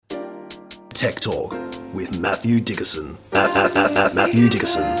Tech Talk with Matthew Dickerson. Matthew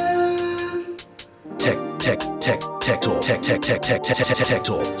Dickerson. Tech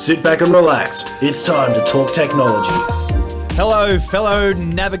Talk. Sit back and relax. It's time to talk technology. Hello, fellow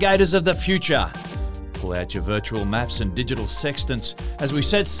navigators of the future. Pull out your virtual maps and digital sextants as we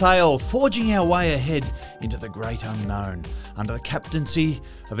set sail, forging our way ahead into the great unknown. Under the captaincy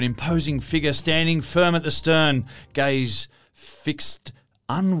of an imposing figure standing firm at the stern, gaze fixed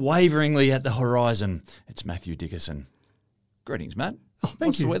unwaveringly at the horizon. It's Matthew Dickerson. Greetings, Matt. Oh, thank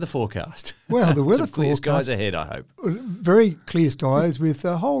What's you. the weather forecast? Well, the weather Some clear forecast, skies ahead, I hope. very clear skies with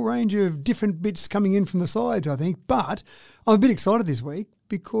a whole range of different bits coming in from the sides, I think. But I'm a bit excited this week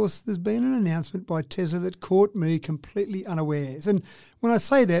because there's been an announcement by Tesla that caught me completely unawares. And when I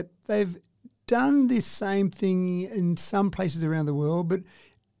say that, they've done this same thing in some places around the world, but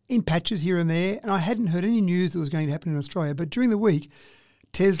in patches here and there. And I hadn't heard any news that was going to happen in Australia. But during the week,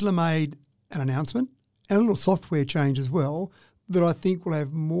 Tesla made an announcement and a little software change as well that I think will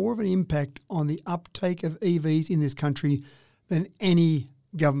have more of an impact on the uptake of EVs in this country than any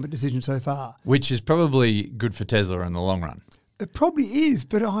government decision so far. Which is probably good for Tesla in the long run. It probably is,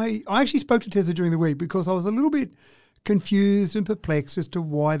 but I actually spoke to Tesla during the week because I was a little bit confused and perplexed as to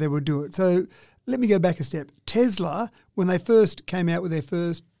why they would do it. So let me go back a step. Tesla, when they first came out with their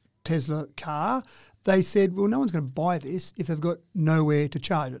first Tesla car, they said, well, no one's going to buy this if they've got nowhere to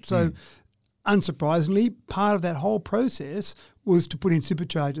charge it. So unsurprisingly, part of that whole process was to put in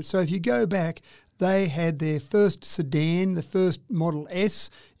superchargers. So if you go back, they had their first sedan, the first Model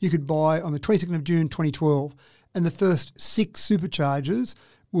S, you could buy on the 22nd of June 2012. And the first 6 superchargers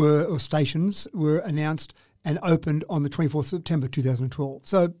stations were announced and opened on the 24th of September 2012.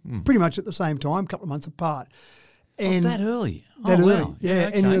 So pretty much at the same time, a couple of months apart. And that early? That early, wow. yeah.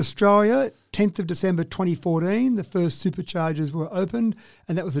 Okay. And in Australia, 10th of December 2014, the first superchargers were opened,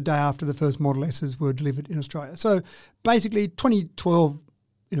 and that was the day after the first Model S's were delivered in Australia. So basically 2012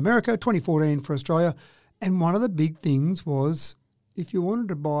 in America, 2014 for Australia. And one of the big things was if you wanted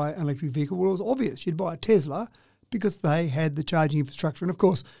to buy an electric vehicle, well, it was obvious. You'd buy a Tesla because they had the charging infrastructure. And, of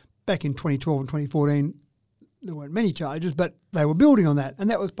course, back in 2012 and 2014, there weren't many chargers, but they were building on that, and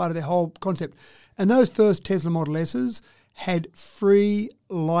that was part of their whole concept. And those first Tesla Model S's had free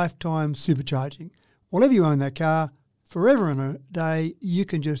lifetime supercharging. Whenever you own that car, forever and a day, you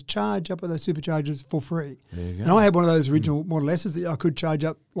can just charge up at those superchargers for free. There you go. And I had one of those original Model S's that I could charge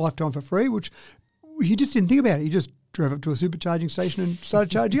up lifetime for free, which you just didn't think about it. You just drove up to a supercharging station and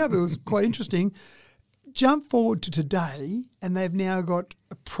started charging up. It was quite interesting. Jump forward to today, and they've now got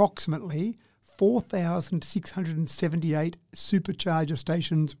approximately 4,678 supercharger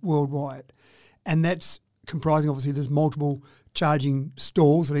stations worldwide. And that's comprising, obviously, there's multiple charging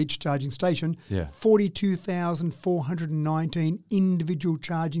stalls at each charging station. Yeah. 42,419 individual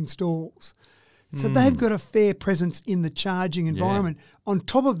charging stalls. So they've got a fair presence in the charging environment. Yeah. On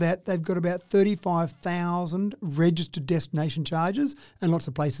top of that, they've got about 35,000 registered destination chargers and lots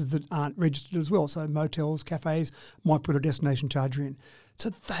of places that aren't registered as well. So motels, cafes might put a destination charger in.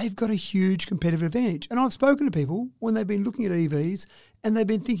 So they've got a huge competitive advantage. And I've spoken to people when they've been looking at EVs and they've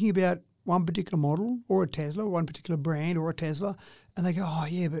been thinking about one particular model or a Tesla, one particular brand or a Tesla, and they go, oh,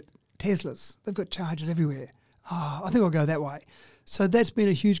 yeah, but Teslas, they've got chargers everywhere. Oh, I think I'll go that way. So that's been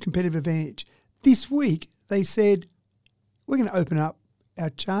a huge competitive advantage. This week, they said, we're going to open up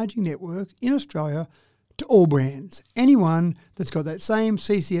our charging network in Australia to all brands. Anyone that's got that same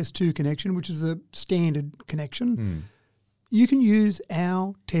CCS2 connection, which is a standard connection, you can use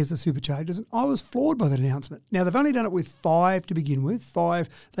our Tesla superchargers. And I was floored by that announcement. Now, they've only done it with 5 to begin with. 5.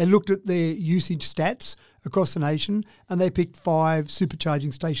 They looked at their usage stats across the nation and they picked 5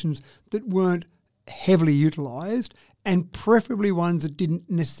 supercharging stations that weren't heavily utilised and preferably ones that didn't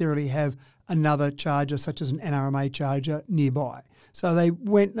necessarily have another charger such as an NRMA charger nearby. So they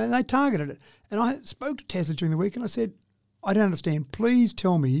went and they targeted it. And I spoke to Tesla during the week and I said, I don't understand. Please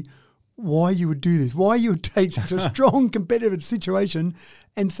tell me why you would do this, why you would take such a strong competitive situation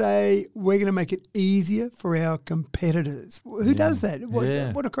and say, we're going to make it easier for our competitors. Who does that?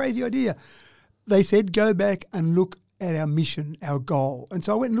 What a crazy idea. They said, go back and look at our mission, our goal. And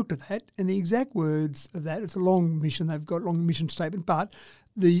so I went and looked at that, and the exact words of that, it's a long mission, they've got a long mission statement, but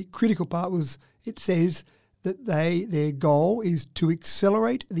the critical part was it says that their goal is to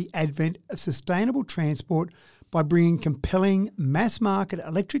accelerate the advent of sustainable transport by bringing compelling mass-market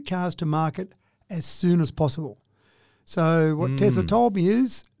electric cars to market as soon as possible. So what Tesla told me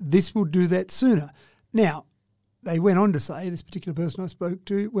is this will do that sooner. Now, they went on to say, this particular person I spoke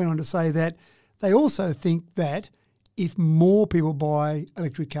to went on to say that they also think that if more people buy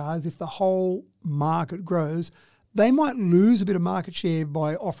electric cars, if the whole market grows, They might lose a bit of market share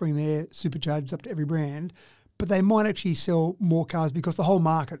by offering their superchargers up to every brand, but they might actually sell more cars because the whole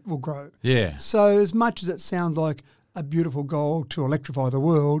market will grow. Yeah. So as much as it sounds like a beautiful goal to electrify the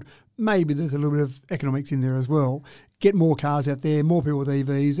world, maybe there's a little bit of economics in there as well. Get more cars out there, more people with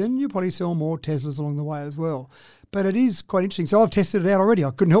EVs, and you'll probably sell more Teslas along the way as well. But it is quite interesting. So I've tested it out already.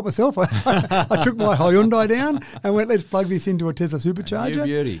 I couldn't help myself. I took my Hyundai down and went, let's plug this into a Tesla supercharger. You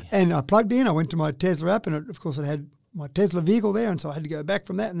beauty. And I plugged in. I went to my Tesla app, and of course it had my Tesla vehicle there, and so I had to go back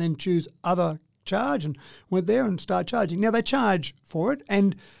from that and then choose other charge, and went there and start charging. Now they charge for it,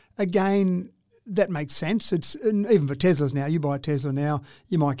 and again, that makes sense. It's even for Teslas now. You buy a Tesla now,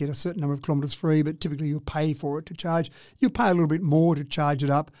 you might get a certain number of kilometres free, but typically you'll pay for it to charge. You'll pay a little bit more to charge it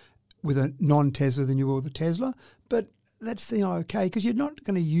up with a non-Tesla than you will with a Tesla, but that's okay because you're not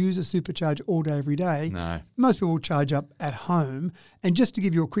going to use a supercharger all day every day. No. Most people will charge up at home, and just to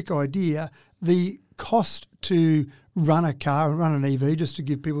give you a quick idea, the cost to run a car and run an EV, just to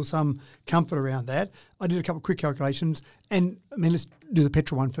give people some comfort around that, I did a couple of quick calculations, and let's do the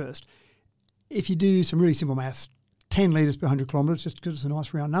petrol one first. If you do some really simple maths, 10 litres per 100 kilometres, just because it's a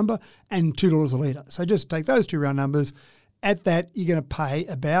nice round number, and $2 a litre. So just take those two round numbers. At that, you're going to pay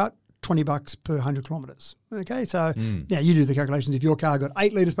about $20 per 100 kilometres. Okay, so now you do the calculations. If your car got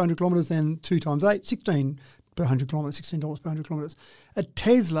 8 litres per 100 kilometres, then 2 times 8, 16 per 100 kilometres, $16 per 100 kilometres. A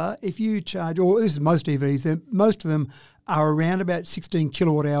Tesla, if you charge, or this is most EVs, most of them are around about 16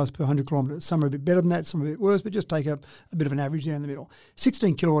 kilowatt hours per 100 kilometres. Some are a bit better than that, some are a bit worse, but just take a bit of an average there in the middle.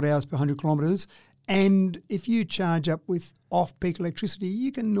 16 kilowatt hours per 100 kilometres. And if you charge up with off-peak electricity,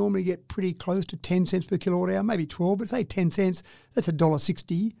 you can normally get pretty close to 10 cents per kilowatt hour, maybe 12, but say 10 cents, that's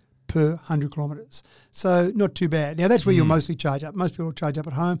 $1.60 per 100 kilometres. So not too bad. Now, that's where you'll mostly charge up. Most people charge up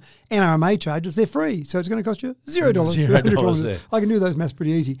at home. NRMA charges, they're free. So it's going to cost you $0 per 100 kilometres. I can do those maths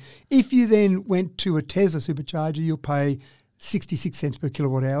pretty easy. If you then went to a Tesla supercharger, you'll pay 66 cents per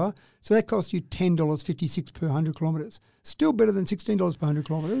kilowatt hour. So that costs you $10.56 per 100 kilometres. Still better than $16 per 100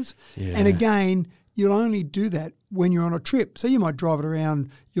 kilometres. Yeah. And again, you'll only do that when you're on a trip. So you might drive it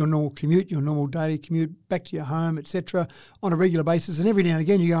around your normal commute, your normal daily commute, back to your home, etc., on a regular basis. And every now and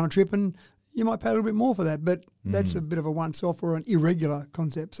again you go on a trip and you might pay a little bit more for that. But that's a bit of a once-off or an irregular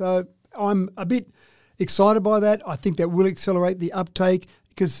concept. So I'm a bit excited by that. I think that will accelerate the uptake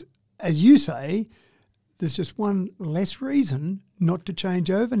because, as you say, there's just one less reason not to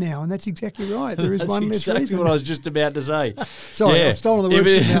change over now, and that's exactly right. There is one less reason. That's exactly what I was just about to say. Sorry, I've stolen the words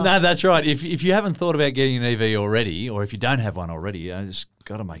from you now. No, that's right. If you haven't thought about getting an EV already, or if you don't have one already, it's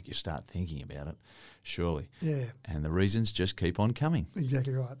got to make you start thinking about it, surely. Yeah. And the reasons just keep on coming.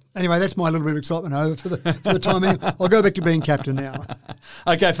 Exactly right. Anyway, that's my little bit of excitement over for the time being. I'll go back to being captain now.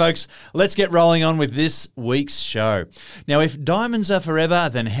 Okay, folks, let's get rolling on with this week's show. Now, if diamonds are forever,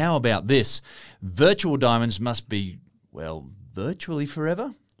 then how about this? Virtual diamonds must be, well, virtually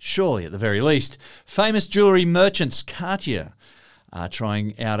forever? Surely, at the very least. Famous jewellery merchants Cartier are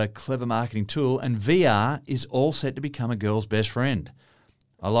trying out a clever marketing tool, and VR is all set to become a girl's best friend.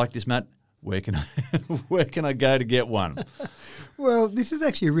 I like this, Matt. Where can I go to get one? Well, this is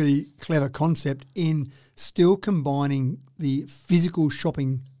actually a really clever concept in still combining the physical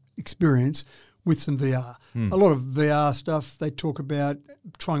shopping experience with some VR. A lot of VR stuff, they talk about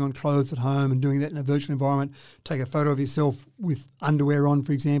trying on clothes at home and doing that in a virtual environment. Take a photo of yourself with underwear on,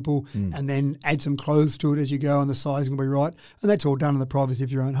 for example, and then add some clothes to it as you go and the sizing will be right. And that's all done in the privacy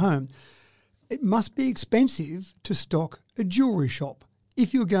of your own home. It must be expensive to stock a jewellery shop.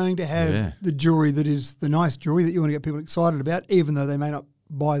 If you're going to have the jewellery that is the nice jewellery that you want to get people excited about, even though they may not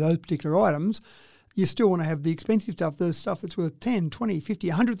buy those particular items, you still want to have the expensive stuff, the stuff that's worth $10,000, $20,000,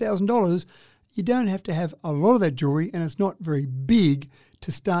 $50,000, $100,000. You don't have to have a lot of that jewellery, and it's not very big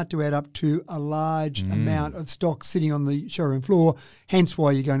to start to add up to a large amount of stock sitting on the showroom floor, hence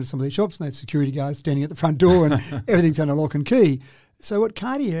why you go into some of these shops and they have security guards standing at the front door and everything's under lock and key. So what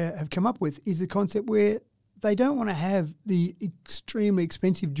Cartier have come up with is a concept where they don't want to have the extremely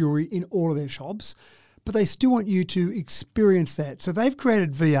expensive jewellery in all of their shops, but they still want you to experience that. So they've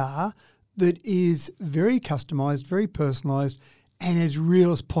created VR that is very customised, very personalised, and as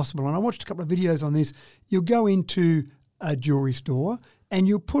real as possible. And I watched a couple of videos on this. You'll go into a jewellery store and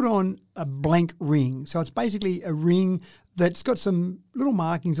you'll put on a blank ring. So it's basically a ring that's got some little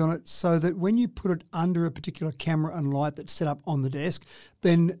markings on it so that when you put it under a particular camera and light that's set up on the desk,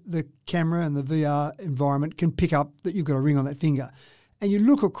 then the camera and the VR environment can pick up that you've got a ring on that finger. And you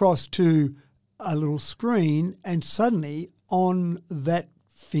look across to a little screen and suddenly on that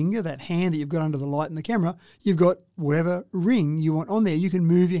finger, that hand that you've got under the light in the camera, you've got whatever ring you want on there. You can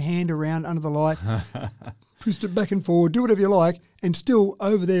move your hand around under the light, twist it back and forward, do whatever you like, and still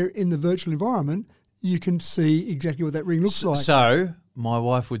over there in the virtual environment, you can see exactly what that ring looks like. So my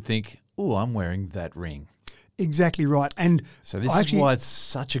wife would think, oh, I'm wearing that ring. Exactly right. And So this is why it's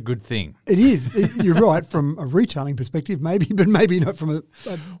such a good thing. it is. You're right from a retailing perspective, maybe, but maybe not from a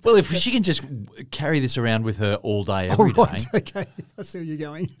Well, if she can just carry this around with her all day, every oh, right, day, okay. I see where you're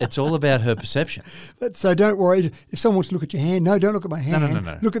going. it's all about her perception. So don't worry. If someone wants to look at your hand, no, don't look at my hand.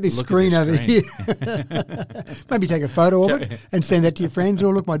 No. Look at this Look at screen this over here. Maybe take a photo of it and send that to your friends.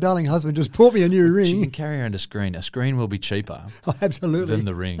 Or look, my darling husband just bought me a new She ring. can carry around a screen. A screen will be cheaper Oh, absolutely. than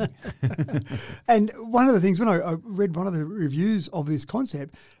the ring. And one of the things, when I read one of the reviews of this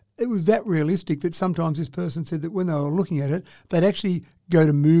concept, it was that realistic that sometimes this person said that when they were looking at it, they'd actually go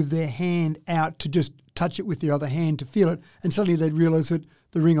to move their hand out to just touch it with the other hand to feel it, and suddenly they'd realise that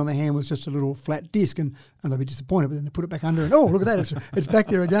the ring on the hand was just a little flat disc, and they'd be disappointed, but then they put it back under and, oh, look at that, it's back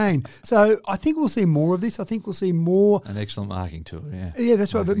there again. So I think we'll see more of this. I think we'll see more. An excellent marketing tool, yeah. Yeah,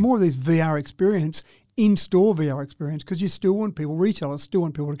 that's right, but more of this VR experience, in-store VR experience, because you still want people, retailers still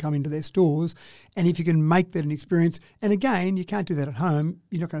want people to come into their stores, and if you can make that an experience, and again, you can't do that at home,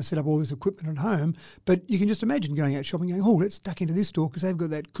 you're not going to set up all this equipment at home, but you can just imagine going out shopping going, oh, let's duck into this store because they've got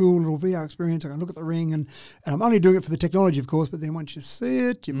that cool little VR experience, I can look at the ring, and I'm only doing it for the technology, of course, but then once you see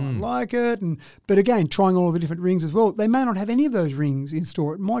it, you might like it, but again, trying all of the different rings as well. They may not have any of those rings in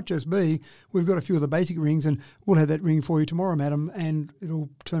store, it might just be, we've got a few of the basic rings, and we'll have that ring for you tomorrow, madam, and it'll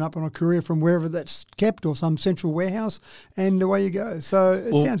turn up on a courier from wherever that's kept or some central warehouse, and away you go. So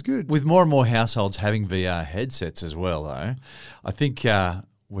it sounds good. With more and more households having VR headsets as well, though, I think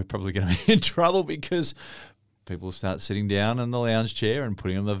we're probably going to be in trouble because people start sitting down in the lounge chair and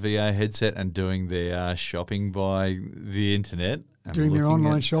putting on the VR headset and doing their shopping by the internet. And Doing their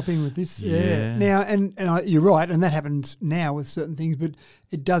online shopping with this. Yeah. Now, and you're right, and that happens now with certain things, but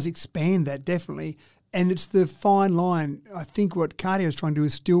it does expand that definitely. And it's the fine line. I think what Cardio is trying to do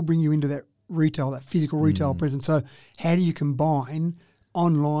is still bring you into that retail, that physical retail presence. So how do you combine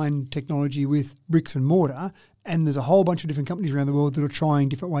online technology with bricks and mortar? And there's a whole bunch of different companies around the world that are trying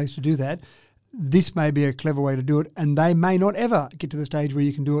different ways to do that. This may be a clever way to do it, and they may not ever get to the stage where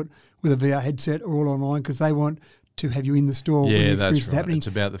you can do it with a VR headset or all online because they want to have you in the store when the experience that's is right. happening. It's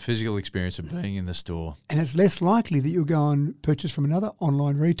about the physical experience of being in the store. And it's less likely that you'll go and purchase from another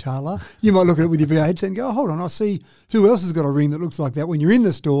online retailer. You might look at it with your VR headset and go, oh, hold on, I see who else has got a ring that looks like that. When you're in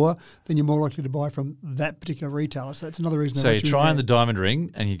the store, then you're more likely to buy from that particular retailer. So that's another reason. So you're trying the diamond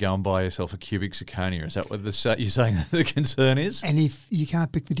ring and you go and buy yourself a cubic zirconia. Is that what you're saying the concern is? And if you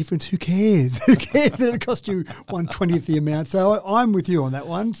can't pick the difference, who cares? Who cares that it cost you 1/20th the amount? So I'm with you on that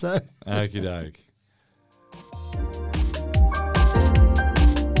one. So Okie doke.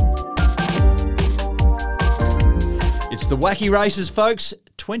 It's the Wacky Races, folks,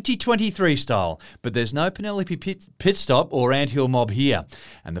 2023 style. But there's no Penelope pit stop or anthill mob here.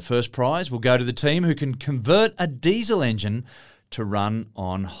 And the first prize will go to the team who can convert a diesel engine to run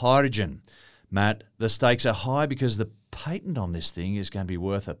on hydrogen. Matt, the stakes are high because the patent on this thing is going to be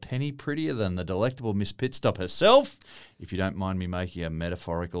worth a penny prettier than the delectable Miss Pitstop herself, if you don't mind me making a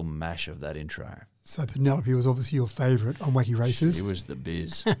metaphorical mash of that intro. So Penelope was obviously your favourite on Wacky Races. It was the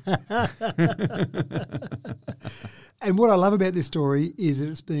biz. And what I love about this story is that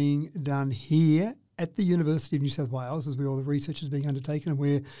it's being done here at the University of New South Wales, as where all the research is being undertaken and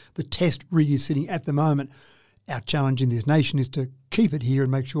where the test rig is sitting at the moment. Our challenge in this nation is to keep it here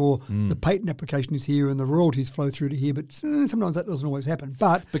and make sure the patent application is here and the royalties flow through to here, but sometimes that doesn't always happen.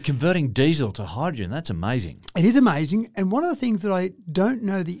 But converting diesel to hydrogen, that's amazing. It is amazing. And one of the things that I don't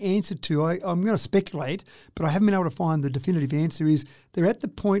know the answer to, I'm going to speculate, but I haven't been able to find the definitive answer, is they're at the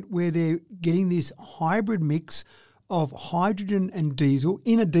point where they're getting this hybrid mix of hydrogen and diesel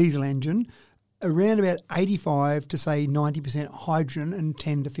in a diesel engine, around about 85 to say 90% hydrogen and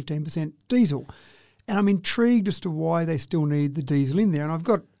 10 to 15% diesel. And I'm intrigued as to why they still need the diesel in there. And I've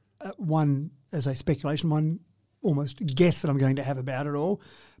got one, as a speculation, one almost guess that I'm going to have about it all.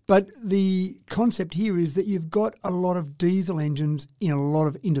 But the concept here is that you've got a lot of diesel engines in a lot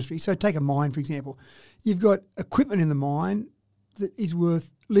of industry. So take a mine, for example. You've got equipment in the mine that is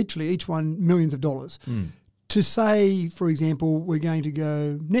worth literally each one millions of dollars. To say, for example, we're going to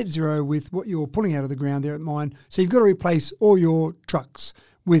go net zero with what you're pulling out of the ground there at mine. So you've got to replace all your trucks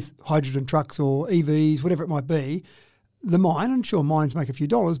with hydrogen trucks or EVs, whatever it might be. The mine, and sure, mines make a few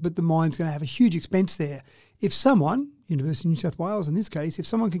dollars, but the mine's going to have a huge expense there. If someone, University of New South Wales in this case, if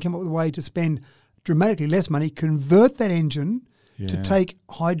someone can come up with a way to spend dramatically less money, convert that engine to take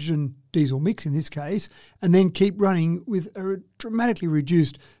hydrogen diesel mix in this case, and then keep running with a dramatically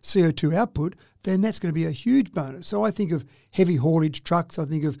reduced CO2 output, then that's going to be a huge bonus. So I think of heavy haulage trucks, I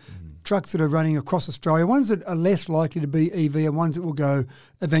think of trucks that are running across Australia, ones that are less likely to be EV and ones that will go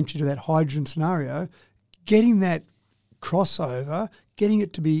eventually to that hydrogen scenario, getting that crossover, getting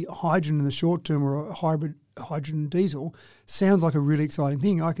it to be hydrogen in the short term or a hybrid hydrogen diesel sounds like a really exciting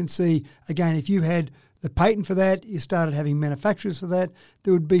thing. I can see, again, if you had the patent for that, you started having manufacturers for that,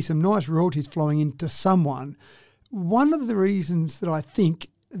 there would be some nice royalties flowing into someone. One of the reasons that I think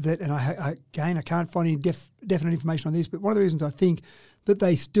that, and I can't find any definite information on this, but one of the reasons I think that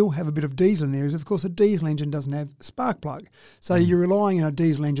they still have a bit of diesel in there is, of course, a diesel engine doesn't have spark plug. So you're relying on a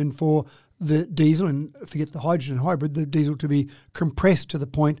diesel engine for the diesel, and forget the hydrogen hybrid, the diesel to be compressed to the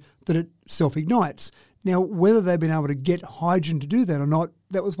point that it self-ignites. Now, whether they've been able to get hydrogen to do that or not,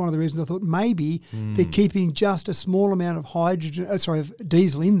 that was one of the reasons I thought maybe they're keeping just a small amount of of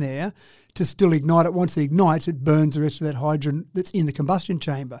diesel in there to still ignite it. Once it ignites, it burns the rest of that hydrogen that's in the combustion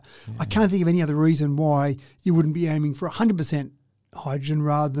chamber. I can't think of any other reason why you wouldn't be aiming for 100% hydrogen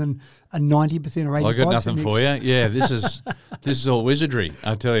rather than a 90% or 85%. I got nothing for you. Yeah, this is all wizardry,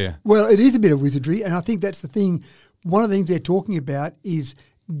 I tell you. Well, it is a bit of wizardry, and I think that's the thing. One of the things they're talking about is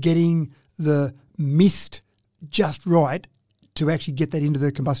getting the mist just right to actually get that into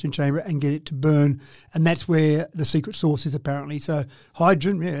the combustion chamber and get it to burn, and that's where the secret sauce is apparently. So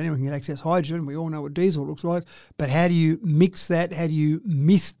hydrogen, anyone can access hydrogen. We all know what diesel looks like, but how do you mix that? How do you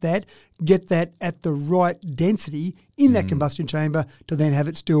mist that? Get that at the right density in that combustion chamber to then have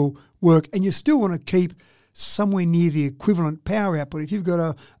it still work, and you still want to keep somewhere near the equivalent power output. If you've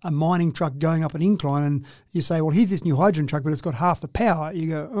got a mining truck going up an incline and you say, well, here's this new hydrogen truck, but it's got half the power, you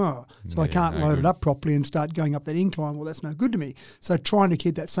go, I can't load it up properly and start going up that incline. Well, that's no good to me. So trying to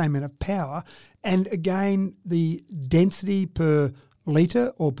keep that same amount of power. And again, the density per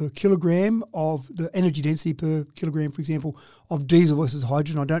litre or per kilogram of the energy density per kilogram, for example, of diesel versus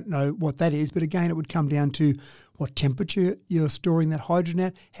hydrogen. I don't know what that is, but again, it would come down to what temperature you're storing that hydrogen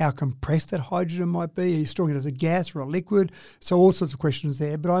at, how compressed that hydrogen might be. Are you storing it as a gas or a liquid? So all sorts of questions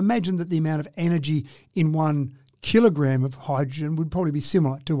there. But I imagine that the amount of energy in 1 kilogram of hydrogen would probably be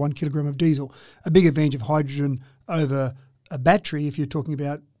similar to 1 kilogram of diesel. A big advantage of hydrogen over a battery, if you're talking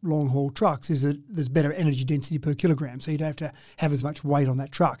about long-haul trucks, is that there's better energy density per kilogram, so you don't have to have as much weight on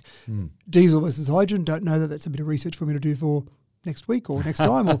that truck. Diesel versus hydrogen, don't know that. That's a bit of research for me to do for next week or next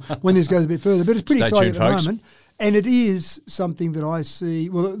time or when this goes a bit further. But it's pretty exciting at the moment. And it is something that I see,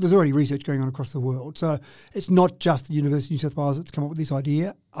 well, there's already research going on across the world. So it's not just the University of New South Wales that's come up with this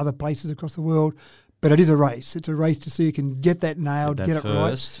idea, other places across the world. But it is a race. It's a race to see who can get that nailed, get it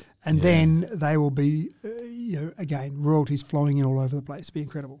right. And then they will be, again, royalties flowing in all over the place. It'll be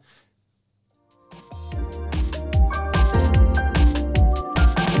incredible.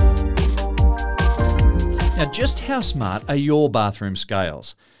 Now, just how smart are your bathroom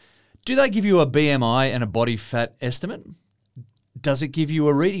scales? Do they give you a BMI and a body fat estimate? Does it give you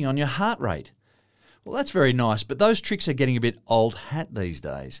a reading on your heart rate? Well, that's very nice, but those tricks are getting a bit old hat these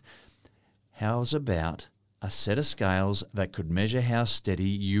days. How's about a set of scales that could measure how steady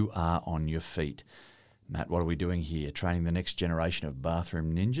you are on your feet? Matt, what are we doing here? Training the next generation of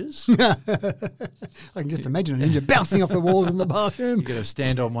bathroom ninjas? I can just imagine a ninja bouncing off the walls in the bathroom. You've got to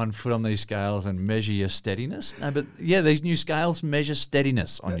stand on one foot on these scales and measure your steadiness. No, but yeah, these new scales measure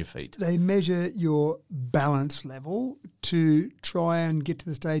steadiness on your feet. They measure your balance level to try and get to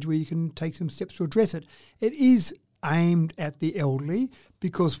the stage where you can take some steps to address it. It is aimed at the elderly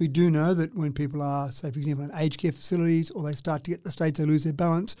because we do know that when people are, say, for example, in aged care facilities or they start to get to the stage they lose their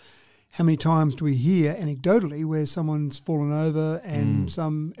balance, how many times do we hear anecdotally where someone's fallen over and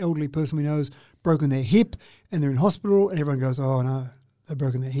some elderly person we know has broken their hip and they're in hospital and everyone goes, oh, no, they've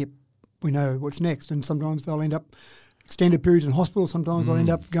broken their hip. We know what's next. And sometimes they'll end up extended periods in hospital. Sometimes they'll end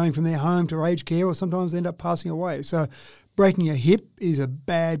up going from their home to aged care or sometimes they end up passing away. So breaking a hip is a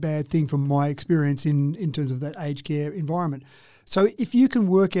bad thing from my experience in terms of that aged care environment. So if you can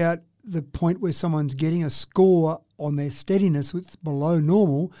work out the point where someone's getting a score on their steadiness which is below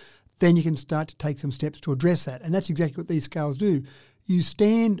normal, then you can start to take some steps to address that. And that's exactly what these scales do. You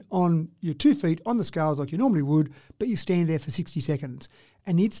stand on your 2 feet on the scales like you normally would, but you stand there for 60 seconds.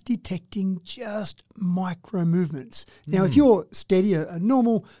 And it's detecting just micro movements. Now, if you're steady, a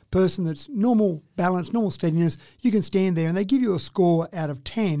normal person that's normal balance, normal steadiness, you can stand there and they give you a score out of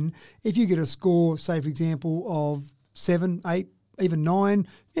 10. If you get a score, say, for example, of 7, 8, even 9,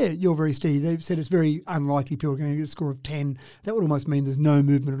 you're very steady. They've said it's very unlikely people are going to get a score of 10. That would almost mean there's no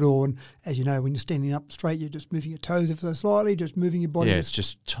movement at all. And as you know, when you're standing up straight, you're just moving your toes ever so slightly, just moving your body. Yeah, it's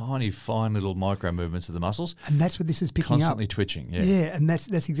just tiny, fine little micro movements of the muscles. And that's what this is picking Constantly up. twitching, Yeah, and that's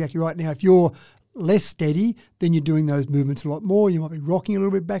exactly right. Now, if you're less steady, then you're doing those movements a lot more. You might be rocking a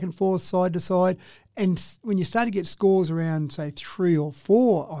little bit back and forth, side to side. And when you start to get scores around, say, 3 or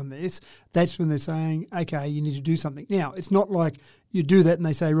 4 on this, that's when they're saying, okay, you need to do something. Now, it's not like you do that and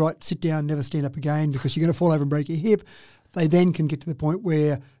they say, right, sit down, never stand up again because you're going to fall over and break your hip. They then can get to the point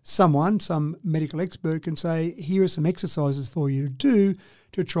where some medical expert can say, here are some exercises for you to do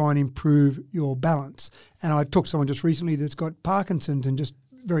to try and improve your balance. And I talked to someone just recently that's got Parkinson's and just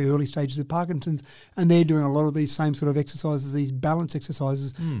very early stages of Parkinson's, and they're doing a lot of these same sort of exercises, these balance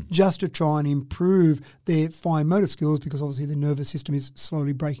exercises, just to try and improve their fine motor skills because obviously the nervous system is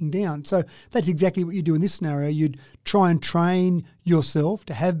slowly breaking down. So that's exactly what you do in this scenario. You'd try and train yourself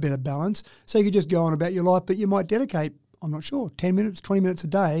to have better balance so you could just go on about your life, but you might dedicate, I'm not sure, 10 minutes, 20 minutes a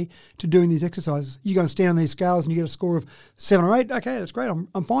day to doing these exercises. You go and stand on these scales and you get a score of 7 or 8. Okay, that's great.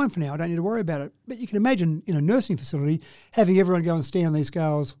 I'm fine for now. I don't need to worry about it. But you can imagine in a nursing facility having everyone go and stand on these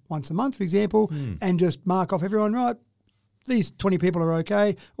scales once a month, for example, and just mark off everyone, right, these 20 people are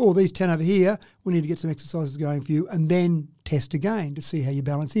okay, or these 10 over here, we need to get some exercises going for you, and then test again to see how your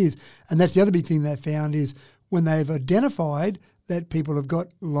balance is. And that's the other big thing they found is when they've identified that people have got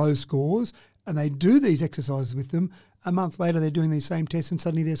low scores and they do these exercises with them, a month later they're doing these same tests and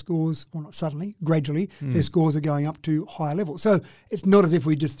suddenly their scores, well not suddenly, gradually, their scores are going up to higher levels. So it's not as if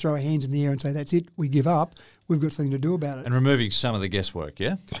we just throw our hands in the air and say, that's it, we give up. We've got something to do about it. And removing some of the guesswork,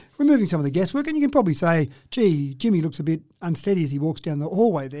 yeah? Removing some of the guesswork, and you can probably say, gee, Jimmy looks a bit unsteady as he walks down the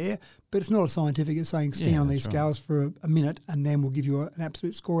hallway there, but it's not as scientific as saying stand on these scales for a minute and then we'll give you an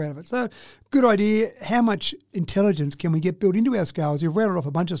absolute score out of it. So good idea. How much intelligence can we get built into our scales? You've rattled off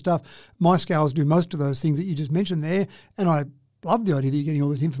a bunch of stuff. My scales do most of those things that you just mentioned there, and I love the idea that you're getting all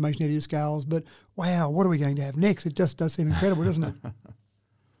this information out of your scales, but wow, what are we going to have next? It just does seem incredible, doesn't it?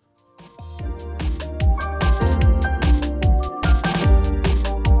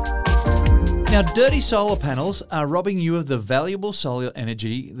 Now, dirty solar panels are robbing you of the valuable solar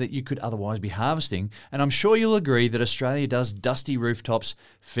energy that you could otherwise be harvesting, and I'm sure you'll agree that Australia does dusty rooftops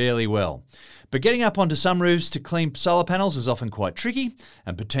fairly well. But getting up onto some roofs to clean solar panels is often quite tricky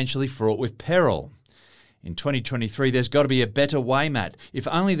and potentially fraught with peril. In 2023, there's got to be a better way, Matt. If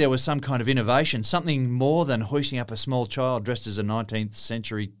only there was some kind of innovation, something more than hoisting up a small child dressed as a 19th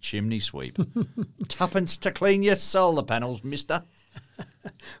century chimney sweep. Tuppence to clean your solar panels, mister.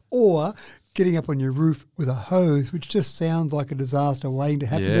 Or getting up on your roof with a hose, which just sounds like a disaster waiting to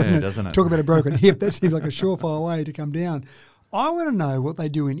happen, doesn't it? Talk about a broken hip. That seems like a surefire way to come down. I want to know what they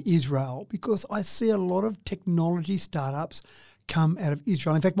do in Israel because I see a lot of technology startups come out of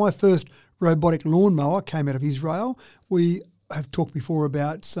Israel. In fact, my first robotic lawnmower came out of Israel. We have talked before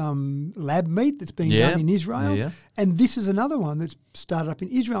about some lab meat that's being done in Israel. And this is another one that's started up in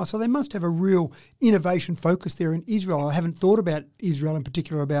Israel. So they must have a real innovation focus there in Israel. I haven't thought about Israel in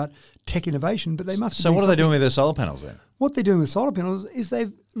particular about tech innovation, but they must be. So what are they doing with their solar panels then? What they're doing with solar panels is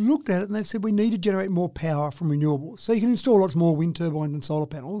they've looked at it and they've said we need to generate more power from renewables. So you can install lots more wind turbines and solar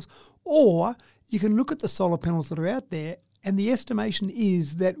panels, or you can look at the solar panels that are out there, and the estimation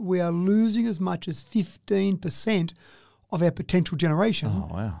is that we are losing as much as 15% of our potential generation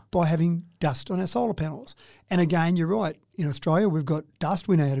by having dust on our solar panels. And again, you're right. In Australia, we've got dust.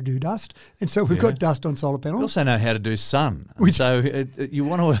 We know how to do dust. And so we've got dust on solar panels. We also know how to do sun. So you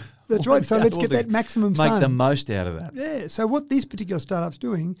want to... That's right. So let's get that maximum sun. Make the most out of that. Yeah. So what this particular startup's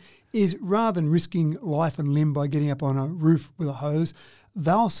doing is rather than risking life and limb by getting up on a roof with a hose,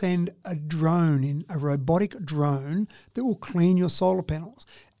 they'll send a drone in, a robotic drone that will clean your solar panels.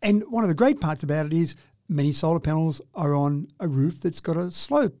 And one of the great parts about it is many solar panels are on a roof that's got a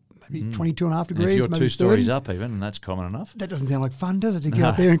slope, maybe 22.5 degrees, if you're maybe 2 stories 30. up even, and that's common enough. That doesn't sound like fun, does it, to get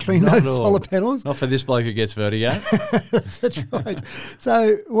up there and clean those solar panels? Not for this bloke who gets vertigo. That's right.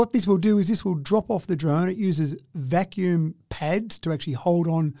 So what this will do is this will drop off the drone. It uses vacuum pads to actually hold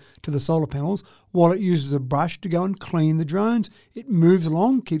on to the solar panels while it uses a brush to go and clean the drones. It moves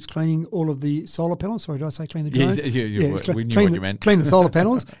along, keeps cleaning all of the solar panels. Sorry, did I say clean the drones? We knew what you meant. Clean the solar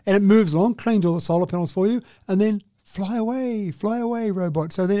panels, and it moves along, cleans all the solar panels for you, and then fly away,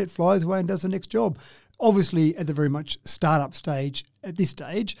 robot. So then it flies away and does the next job. Obviously at the very much startup stage at this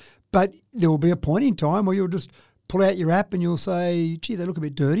stage, but there will be a point in time where you'll just pull out your app and you'll say, gee, they look a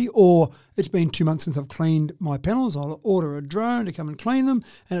bit dirty, or it's been 2 months since I've cleaned my panels. I'll order a drone to come and clean them,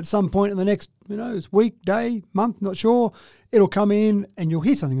 and at some point in the next, week, day, month, not sure, it'll come in and you'll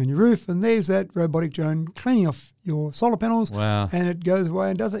hear something on your roof, and there's that robotic drone cleaning off your solar panels. Wow. And it goes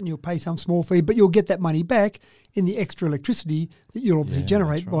away and does it, and you'll pay some small fee, but you'll get that money back in the extra electricity that you'll obviously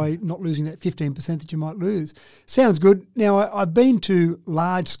generate by not losing that 15% that you might lose. Sounds good. Now, I've been to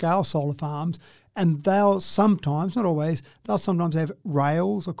large-scale solar farms, and they'll sometimes, not always, they'll sometimes have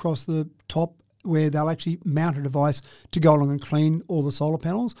rails across the top where they'll actually mount a device to go along and clean all the solar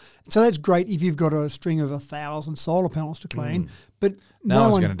panels. So that's great if you've got a string of 1,000 solar panels to clean. But No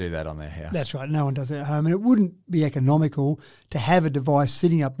one's going to do that on their house. That's right. No one does it at home. And it wouldn't be economical to have a device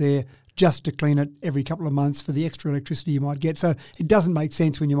sitting up there just to clean it every couple of months for the extra electricity you might get. So it doesn't make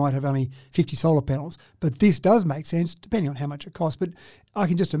sense when you might have only 50 solar panels. But this does make sense depending on how much it costs. But I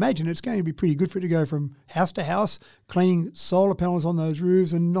can just imagine it's going to be pretty good for it to go from house to house, cleaning solar panels on those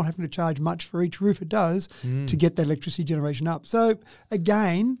roofs and not having to charge much for each roof it does to get that electricity generation up. So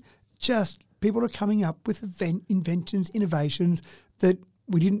again, just people are coming up with inventions, innovations that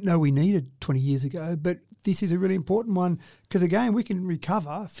we didn't know we needed 20 years ago, but this is a really important one because, again, we can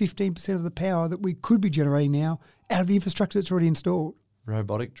recover 15% of the power that we could be generating now out of the infrastructure that's already installed.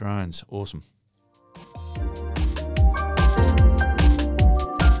 Robotic drones. Awesome.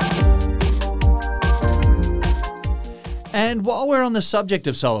 And while we're on the subject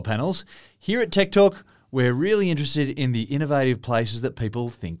of solar panels, here at Tech Talk, we're really interested in the innovative places that people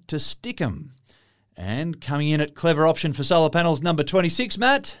think to stick them. And coming in at clever option for solar panels number 26,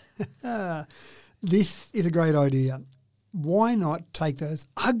 Matt. This is a great idea. Why not take those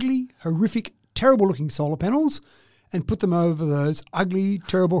ugly, horrific, terrible-looking solar panels and put them over those ugly,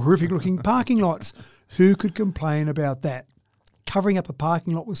 terrible, horrific-looking parking lots? Who could complain about that? Covering up a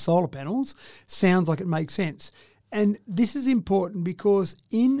parking lot with solar panels sounds like it makes sense. And this is important because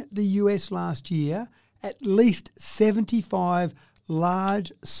in the US last year, at least 75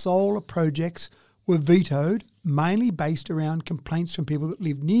 large solar projects were vetoed, mainly based around complaints from people that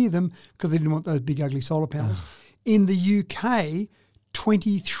lived near them because they didn't want those big ugly solar panels. In the UK,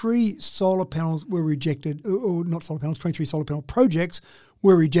 23 solar panels were rejected, or not solar panels, 23 solar panel projects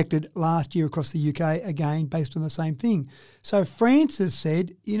were rejected last year across the UK, again, based on the same thing. So France has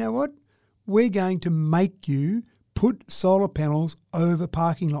said, you know what, we're going to make you put solar panels over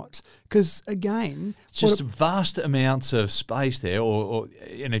parking lots because, again... Just vast amounts of space there,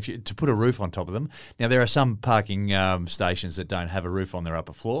 and if you, to put a roof on top of them. Now, there are some parking stations that don't have a roof on their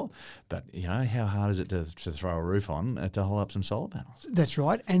upper floor, but, you know, how hard is it to throw a roof on to hold up some solar panels? That's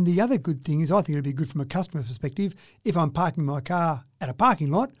right. And the other good thing is I think it'd be good from a customer perspective. If I'm parking my car at a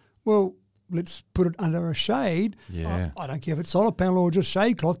parking lot, well, let's put it under a shade. Yeah. I don't care if it's solar panel or just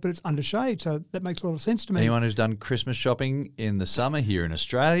shade cloth, but it's under shade, so that makes a lot of sense to me. Anyone who's done Christmas shopping in the summer here in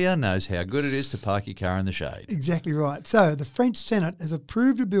Australia knows how good it is to park your car in the shade. Exactly right. So the French Senate has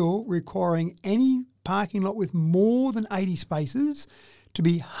approved a bill requiring any parking lot with more than 80 spaces to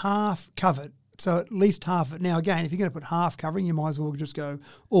be half covered. So at least half of it. Now, again, if you're going to put half covering, you might as well just go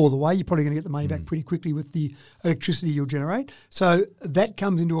all the way. You're probably going to get the money back pretty quickly with the electricity you'll generate. So that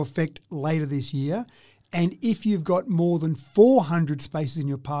comes into effect later this year. And if you've got more than 400 spaces in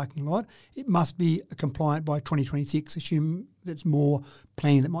your parking lot, it must be compliant by 2026. Assume there's more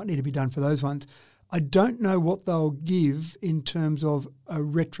planning that might need to be done for those ones. I don't know what they'll give in terms of a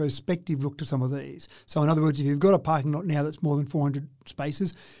retrospective look to some of these. So in other words, if you've got a parking lot now that's more than 400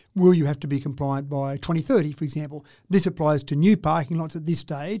 spaces, will you have to be compliant by 2030, for example? This applies to new parking lots at this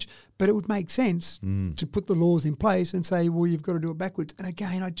stage, but it would make sense to put the laws in place and say, well, you've got to do it backwards. And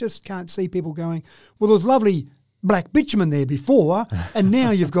again, I just can't see people going, well, there was lovely black bitumen there before, and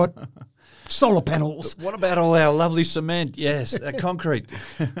now you've got solar panels. What about all our lovely cement? Yes, concrete.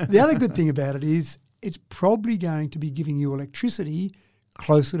 The other good thing about it is it's probably going to be giving you electricity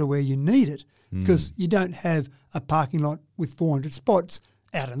closer to where you need it because you don't have a parking lot with 400 spots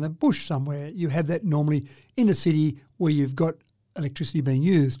out in the bush somewhere. You have that normally in a city where you've got electricity being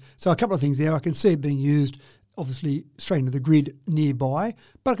used. So a couple of things there. I can see it being used obviously straight into the grid nearby,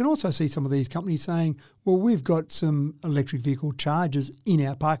 but I can also see some of these companies saying, well, we've got some electric vehicle chargers in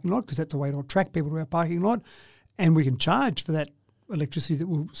our parking lot because that's the way to attract people to our parking lot, and we can charge for that electricity that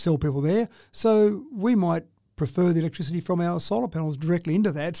will sell people there. So we might prefer the electricity from our solar panels directly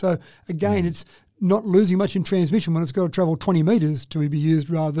into that. So again, it's not losing much in transmission when it's got to travel 20 metres to be used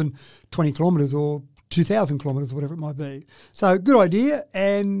rather than 20 kilometres or 2,000 kilometres or whatever it might be. So good idea,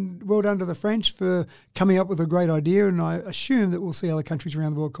 and well done to the French for coming up with a great idea, and I assume that we'll see other countries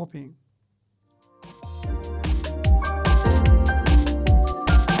around the world copying.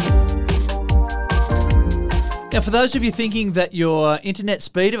 Now, for those of you thinking that your internet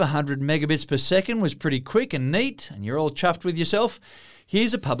speed of 100 megabits per second was pretty quick and neat, and you're all chuffed with yourself,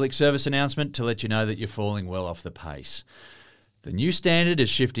 here's a public service announcement to let you know that you're falling well off the pace. The new standard is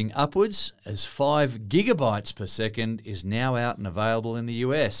shifting upwards as 5 gigabytes per second is now out and available in the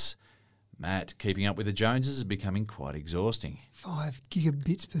US. Matt, keeping up with the Joneses is becoming quite exhausting. 5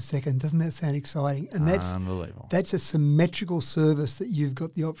 gigabits per second. Doesn't that sound exciting? And that's unbelievable. That's a symmetrical service that you've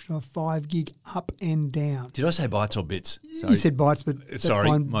got the option of 5 gig up and down. Did I say bytes or bits? You said bytes, but that's Sorry,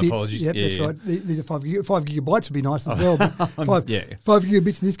 fine. my Bits, apologies. Yep, Yeah, that's yeah. right. These are 5 gigabytes would be nice as well. But 5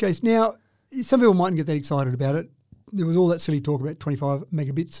 gigabits in this case. Now, some people mightn't get that excited about it. There was all that silly talk about 25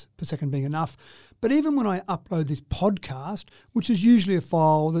 megabits per second being enough. But even when I upload this podcast, which is usually a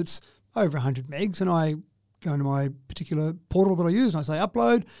file that's over 100 megs, and I go into my particular portal that I use and I say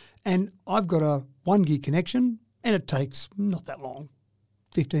upload, and I've got a 1 gig connection, and it takes not that long,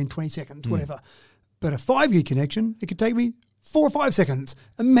 15, 20 seconds, whatever. But a 5 gig connection, it could take me 4 or 5 seconds.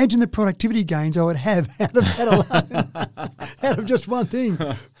 Imagine the productivity gains I would have out of that alone, out of just one thing.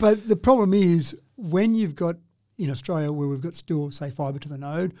 But the problem is when you've got, in Australia where we've got still, say, fibre to the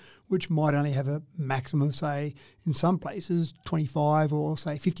node, which might only have a maximum of, say, in some places, 25 or,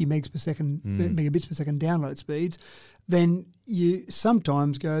 say, 50 megabits per second download speeds, then you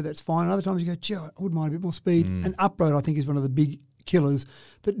sometimes go, that's fine. Other times you go, gee, I wouldn't mind a bit more speed. And upload, I think, is one of the big killers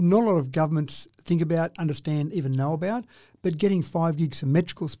that not a lot of governments think about, understand, even know about. But getting 5 gig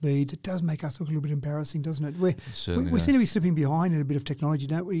symmetrical speeds, it does make us look a little bit embarrassing, doesn't it? We seem to be slipping behind in a bit of technology,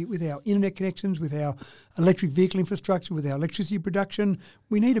 don't we? With our internet connections, with our electric vehicle infrastructure, with our electricity production.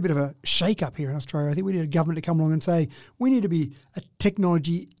 We need a bit of a shake-up here in Australia. I think we need a government to come along and say, we need to be a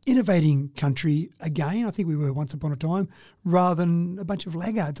technology innovating country again. I think we were once upon a time, rather than a bunch of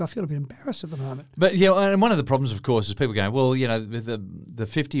laggards. I feel a bit embarrassed at the moment. But yeah, and one of the problems, of course, is people going, well, you know, the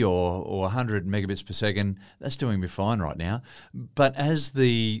 50 or 100 megabits per second, that's doing me fine right now. But as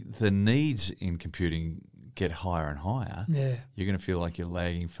the needs in computing get higher and higher, you're going to feel like you're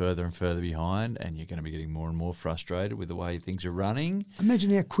lagging further and further behind, and you're going to be getting more and more frustrated with the way things are running.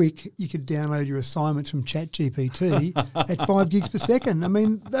 Imagine how quick you could download your assignments from ChatGPT at 5 gigs per second. I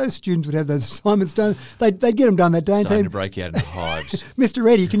mean, those students would have those assignments done. They'd get them done that day and say, to break out into hives. Mr.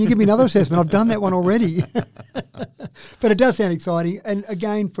 Reddy, can you give me another assessment? I've done that one already. But it does sound exciting. And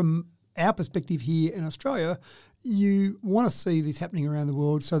again, from our perspective here in Australia, you want to see this happening around the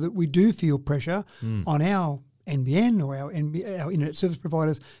world so that we do feel pressure on our NBN or our internet service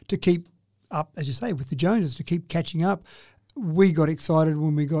providers to keep up, as you say, with the Joneses, to keep catching up. We got excited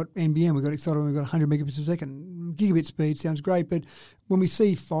when we got NBN. We got excited when we got 100 megabits per second. Gigabit speed sounds great, but when we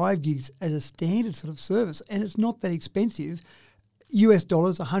see 5 gigs as a standard sort of service, and it's not that expensive, US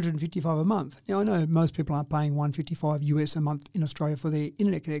dollars, $155 a month. Now, I know most people aren't paying $155 US a month in Australia for their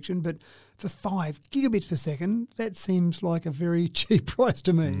internet connection, but for 5 gigabits per second, that seems like a very cheap price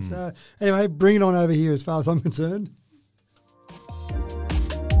to me. So anyway, bring it on over here as far as I'm concerned.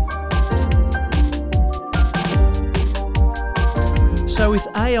 So with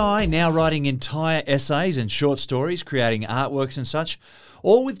AI now writing entire essays and short stories, creating artworks and such,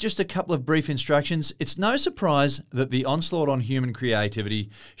 all with just a couple of brief instructions, it's no surprise that the onslaught on human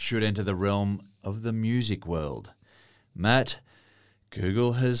creativity should enter the realm of the music world. Matt,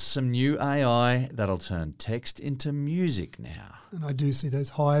 Google has some new AI that'll turn text into music now. And I do see those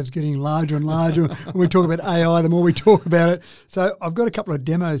hives getting larger and larger. When we talk about AI, the more we talk about it. So I've got a couple of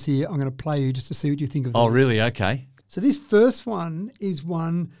demos here I'm going to play you just to see what you think of those. Oh, really? Okay. So this first one is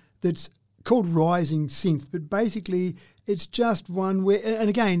one that's called Rising Synth, but basically it's just one where, and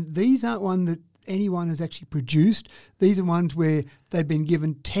again, these aren't one that anyone has actually produced. These are ones where they've been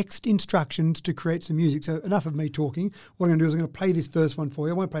given text instructions to create some music. So enough of me talking. What I'm going to do is I'm going to play this first one for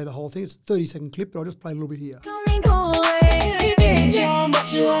you. I won't play the whole thing. It's a 30-second clip, but I'll just play a little bit here.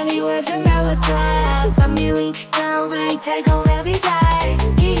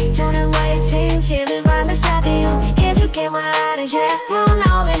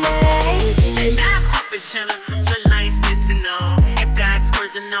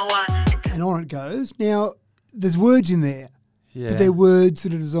 And on it goes. Now, there's words in there. Yeah. But they're words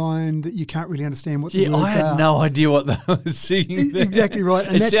that are designed that you can't really understand what the words are. I had no idea what they were singing there. Exactly right.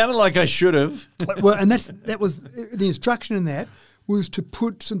 And it sounded like I should have. Well, and that was the instruction in that was to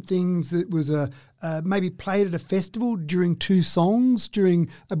put some things that was maybe played at a festival during 2 songs, during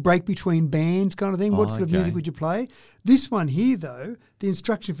a break between bands kind of thing. What sort of music would you play? This one here, though, the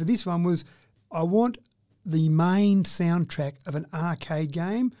instruction for this one was, I want the main soundtrack of an arcade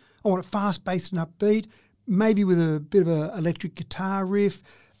game. I want it fast-paced and upbeat, maybe with a bit of an electric guitar riff.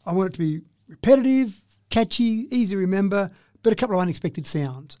 I want it to be repetitive, catchy, easy to remember, but a couple of unexpected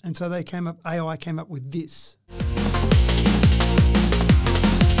sounds. And so AI came up with this.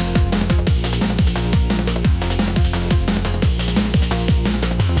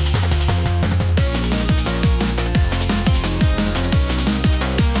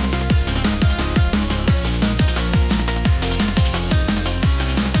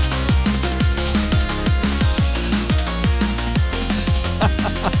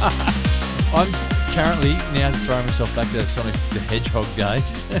 I'm currently now throwing myself back to Sonic the Hedgehog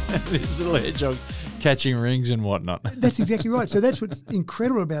days. This little hedgehog catching rings and whatnot. That's exactly right. So that's what's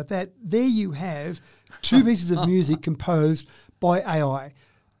incredible about that. There you have 2 pieces of music composed by AI.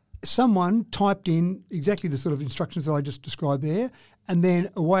 Someone typed in exactly the sort of instructions that I just described there, and then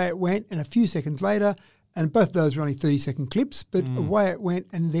away it went, and a few seconds later, and both of those are only 30-second clips, but away it went,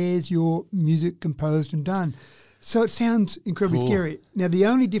 and there's your music composed and done. So it sounds incredibly scary. Now, the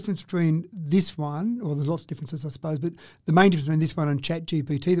only difference between this one, or there's lots of differences, I suppose, but the main difference between this one and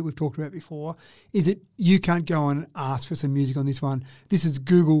ChatGPT that we've talked about before is that you can't go and ask for some music on this one. This is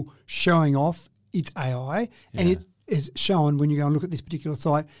Google showing off its AI, and it is shown when you go and look at this particular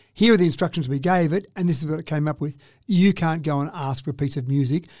site. Here are the instructions we gave it, and this is what it came up with. You can't go and ask for a piece of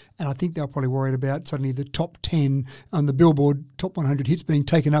music, and I think they're probably worried about suddenly the top 10 on the Billboard top 100 hits being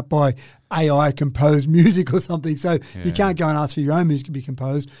taken up by AI-composed music or something. So you can't go and ask for your own music to be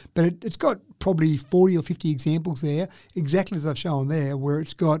composed, but it's got probably 40 or 50 examples there, exactly as I've shown there, where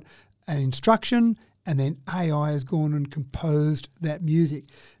it's got an instruction and then AI has gone and composed that music.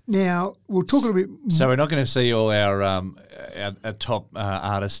 Now, we'll talk a little bit... So we're not going to see all our top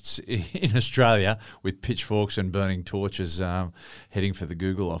artists in Australia with pitchforks and burning torches heading for the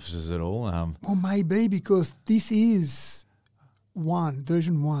Google offices at all? Well, maybe, because this is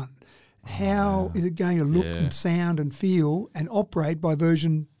version 1. How is it going to look and sound and feel and operate by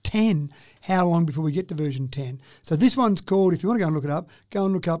version 10? How long before we get to version 10? So this one's called, if you want to go and look it up, go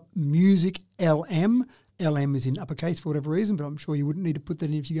and look up Music LM. LM is in uppercase for whatever reason, but I'm sure you wouldn't need to put that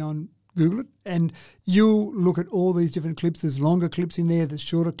in if you go and Google it. And you'll look at all these different clips. There's longer clips in there, there's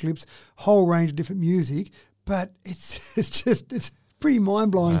shorter clips, whole range of different music. But it's pretty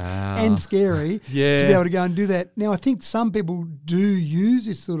mind-blowing and scary to be able to go and do that. Now, I think some people do use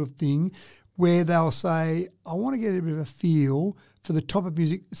this sort of thing where they'll say, I want to get a bit of a feel for the type of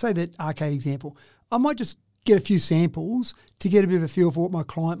music. Say that arcade example. I might just get a few samples to get a bit of a feel for what my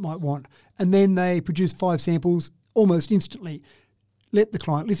client might want. And then they produce 5 samples almost instantly. Let the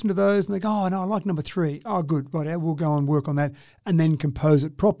client listen to those and they go, oh, no, I like number 3. Oh, good, right, we'll go and work on that and then compose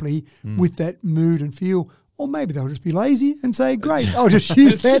it properly with that mood and feel. Or maybe they'll just be lazy and say, great, I'll just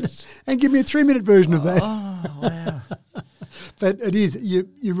use that and give me a 3-minute version of that. Oh, wow. But it is,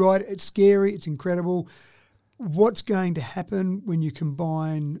 you're right, it's scary, it's incredible. What's going to happen when you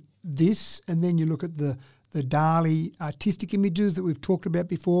combine this and then you look at the DALL-E artistic images that we've talked about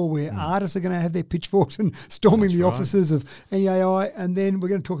before, where artists are going to have their pitchforks and storming the offices of any AI. And then we're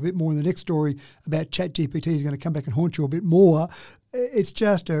going to talk a bit more in the next story about ChatGPT is going to come back and haunt you a bit more. It's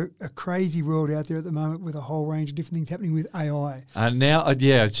just a crazy world out there at the moment with a whole range of different things happening with AI. Now,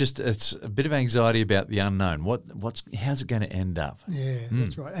 it's a bit of anxiety about the unknown. How's it going to end up? Yeah,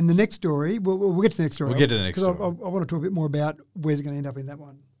 that's right. And the next story, we'll get to the next story. We'll get to the next story. Because I want to talk a bit more about where's it going to end up in that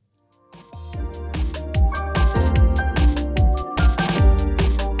one.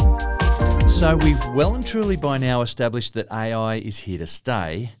 So we've well and truly by now established that AI is here to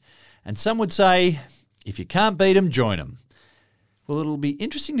stay. And some would say, if you can't beat them, join them. Well, it'll be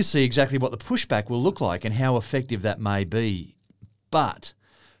interesting to see exactly what the pushback will look like and how effective that may be. But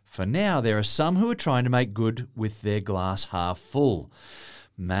for now, there are some who are trying to make good with their glass half full.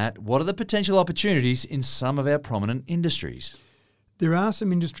 Matt, what are the potential opportunities in some of our prominent industries? There are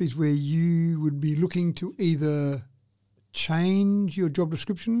some industries where you would be looking to either change your job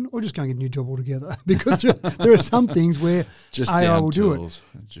description or just go and get a new job altogether, because there are some things where just AI will do it.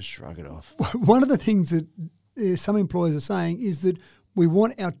 Just shrug it off. One of the things that some employers are saying is that we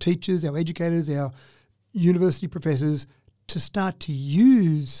want our teachers, our educators, our university professors to start to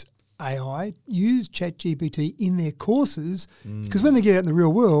use AI, use ChatGPT in their courses, because when they get out in the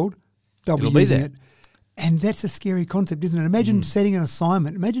real world, they'll be using it. And that's a scary concept, isn't it? Imagine setting an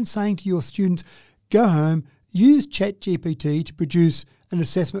assignment. Imagine saying to your students, go home, use ChatGPT to produce an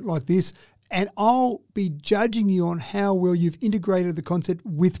assessment like this, and I'll be judging you on how well you've integrated the concept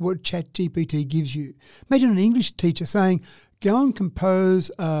with what ChatGPT gives you. Imagine an English teacher saying, go and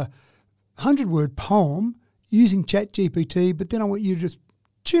compose a 100-word poem using ChatGPT, but then I want you to just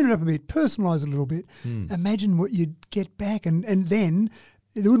tune it up a bit, personalise it a little bit. Imagine what you'd get back. And then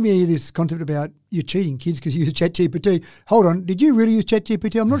there wouldn't be any of this concept about you're cheating kids because you use ChatGPT. Hold on, did you really use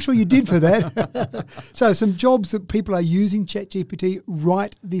ChatGPT? I'm not sure you did for that. So some jobs that people are using ChatGPT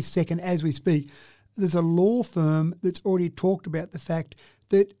right this second as we speak. There's a law firm that's already talked about the fact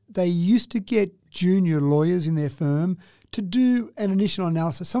that they used to get junior lawyers in their firm to do an initial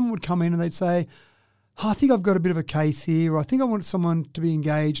analysis. Someone would come in and they'd say, I think I've got a bit of a case here, or I think I want someone to be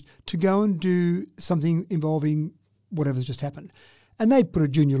engaged to go and do something involving whatever's just happened. And they'd put a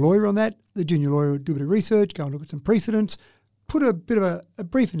junior lawyer on that. The junior lawyer would do a bit of research, go and look at some precedents, put a bit of a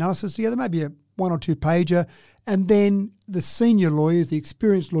brief analysis together, maybe a 1 or 2 pager, and then the senior lawyers, the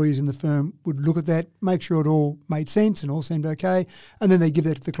experienced lawyers in the firm would look at that, make sure it all made sense and all seemed okay, and then they give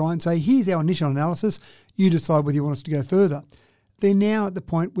that to the client and say, here's our initial analysis, you decide whether you want us to go further. They're now at the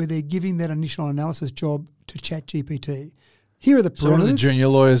point where they're giving that initial analysis job to ChatGPT. Here are the parameters. So what do the junior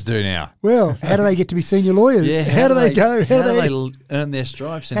lawyers do now? Well, how do they get to be senior lawyers? Yeah, how do they go? How do they earn their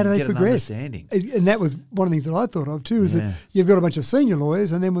stripes and how do they get progress? an understanding? And that was one of the things that I thought of too, is that you've got a bunch of senior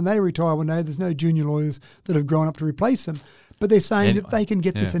lawyers, and then when they retire one day, there's no junior lawyers that have grown up to replace them. But they're saying that they can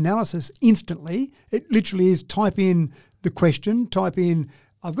get this analysis instantly. It literally is type in the question, type in,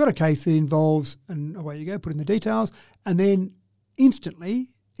 I've got a case that involves, and away you go, put in the details, and then instantly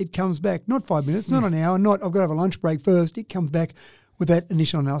it comes back, not 5 minutes, not an hour, not I've got to have a lunch break first. It comes back with that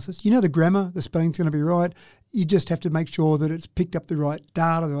initial analysis. You know the grammar, the spelling's going to be right. You just have to make sure that it's picked up the right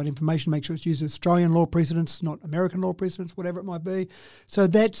data, the right information, make sure it's used Australian law precedents, not American law precedents, whatever it might be. So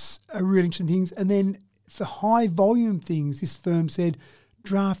that's a really interesting thing. And then for high volume things, this firm said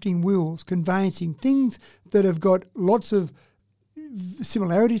drafting wills, conveyancing, things that have got lots of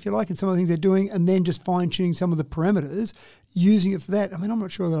similarity, if you like, in some of the things they're doing, and then just fine-tuning some of the parameters, using it for that. I mean, I'm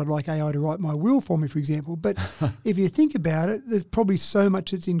not sure that I'd like AI to write my will for me, for example, but if you think about it, there's probably so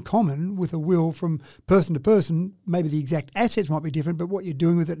much that's in common with a will from person to person. Maybe the exact assets might be different, but what you're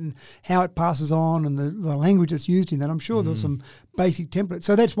doing with it and how it passes on and the language that's used in that, I'm sure there's some basic templates.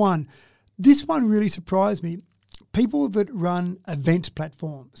 So that's one. This one really surprised me. People that run events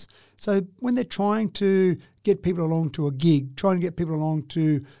platforms. So when they're trying to get people along to a gig, trying to get people along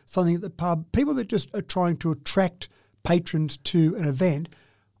to something at the pub, people that just are trying to attract patrons to an event,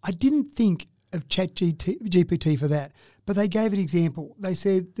 I didn't think of ChatGPT for that. But they gave an example. They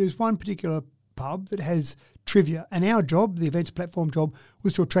said there's one particular pub that has trivia, and our job, the events platform job,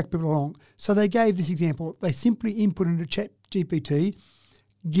 was to attract people along. So they gave this example. They simply input into ChatGPT,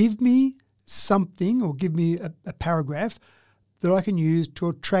 give me something or give me a paragraph that I can use to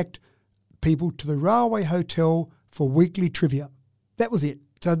attract people to the Railway Hotel for weekly trivia. That was it.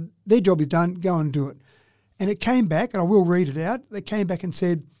 So their job is done, go and do it. And it came back, and I will read it out, they came back and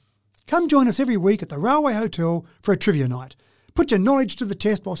said, come join us every week at the Railway Hotel for a trivia night. Put your knowledge to the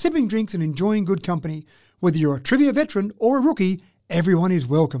test while sipping drinks and enjoying good company. Whether you're a trivia veteran or a rookie, everyone is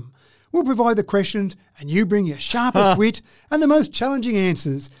welcome. We'll provide the questions and you bring your sharpest wit and the most challenging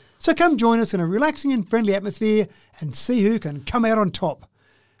answers. So come join us in a relaxing and friendly atmosphere and see who can come out on top.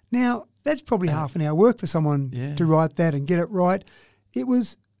 Now, that's probably half an hour work for someone to write that and get it right. It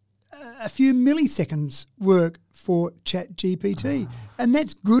was a few milliseconds work for ChatGPT. And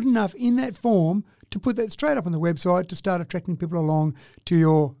that's good enough in that form to put that straight up on the website to start attracting people along to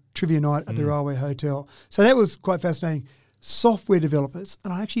your trivia night at the Railway Hotel. So that was quite fascinating. Software developers.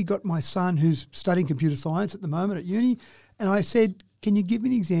 And I actually got my son who's studying computer science at the moment at uni, and I said, can you give me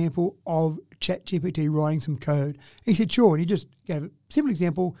an example of ChatGPT writing some code? And he said, sure. And he just gave a simple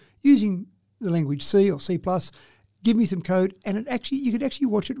example using the language C or C++. Give me some code, and you could actually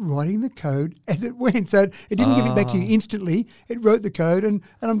watch it writing the code as it went. So it didn't give it back to you instantly. It wrote the code, and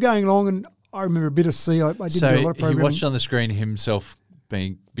I'm going along, and I remember a bit of C. I didn't do a lot of programming. He watched on the screen himself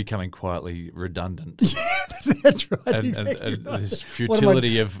becoming quietly redundant. Yeah, that's right. And this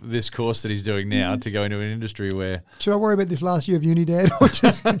futility of this course that he's doing now to go into an industry where... Should I worry about this last year of uni, Dad, or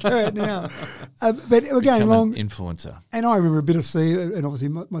just go out now? But we're going along. An influencer. And I remember a bit of C, and obviously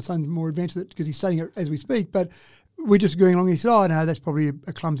my son's more advanced with it because he's studying it as we speak, but we're just going along and he said, oh, no, that's probably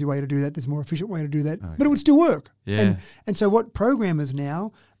a clumsy way to do that. There's a more efficient way to do that. Okay. But it would still work. Yeah. And so what programmers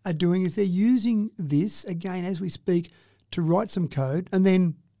now are doing is they're using this, again, as we speak, to write some code and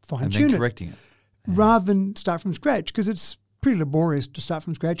then fine-tune it. And then correcting it. Yeah. Rather than start from scratch, because it's pretty laborious to start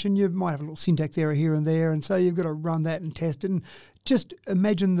from scratch and you might have a little syntax error here and there, and so you've got to run that and test it. And just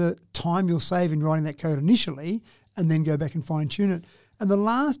imagine the time you'll save in writing that code initially and then go back and fine-tune it. And the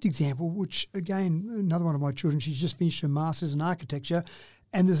last example, which, again, another one of my children, she's just finished her Masters in Architecture,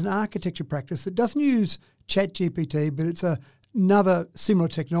 and there's an architecture practice that doesn't use ChatGPT, but it's another similar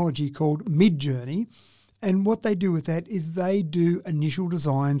technology called Midjourney. And what they do with that is they do initial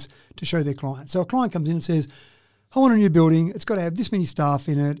designs to show their client. So a client comes in and says, I want a new building. It's got to have this many staff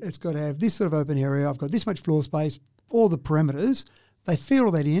in it. It's got to have this sort of open area. I've got this much floor space, all the parameters. They fill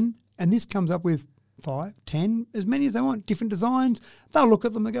all that in, and this comes up with 5, 10, as many as they want, different designs. They'll look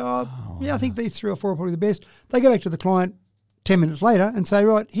at them and go, I think these 3 or 4 are probably the best. They go back to the client 10 minutes later and say,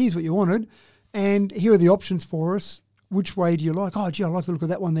 right, here's what you wanted, and here are the options for us. Which way do you like? Oh, gee, I like the look of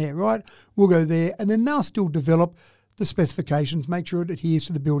that one there, right? We'll go there. And then they'll still develop the specifications, make sure it adheres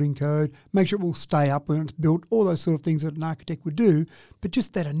to the building code, make sure it will stay up when it's built, all those sort of things that an architect would do. But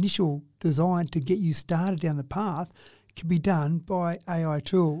just that initial design to get you started down the path can be done by AI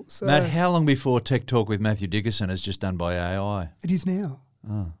tools. So Matt, how long before Tech Talk with Matthew Dickerson is just done by AI? it is now.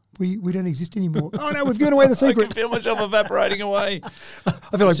 Oh. We don't exist anymore. Oh no, we've given away the I secret. can feel myself evaporating away.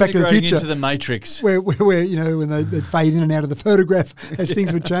 I feel like Back to the Disintegrating Future. into the Matrix. Where when they fade in and out of the photograph as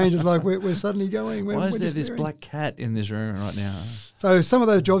things would change, it's like we're suddenly going. Why is there this black cat in this room right now? So some of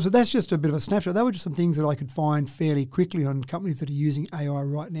those jobs, but that's just a bit of a snapshot. They were just some things that I could find fairly quickly on companies that are using AI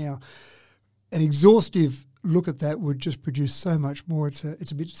right now. An exhaustive look at that would just produce so much more. It's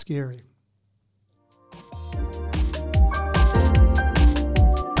a bit scary.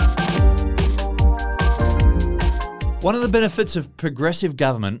 One of the benefits of progressive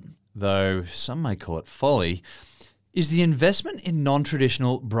government, though some may call it folly, is the investment in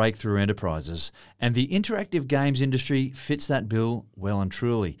non-traditional breakthrough enterprises, and the interactive games industry fits that bill well and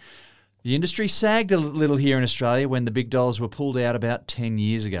truly. The industry sagged a little here in Australia when the big dollars were pulled out about 10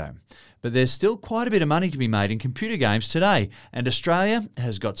 years ago. But there's still quite a bit of money to be made in computer games today, and Australia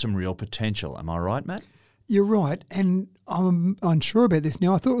has got some real potential. Am I right, Matt? You're right, and I'm unsure about this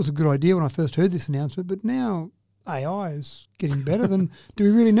now. I thought it was a good idea when I first heard this announcement, but now AI is getting better. Then do we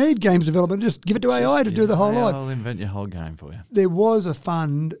really need games development? Just give it to AI to do the whole lot. I'll invent your whole game for you. There was a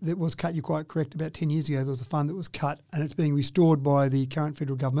fund that was cut, you're quite correct, about 10 years ago there was a fund that was cut and it's being restored by the current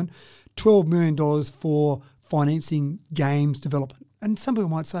federal government, $12 million for financing games development. And some people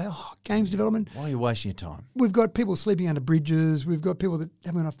might say, games development? Why are you wasting your time? We've got people sleeping under bridges, we've got people that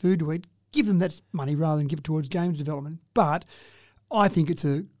haven't enough food to eat. Give them that money rather than give it towards games development. But I think it's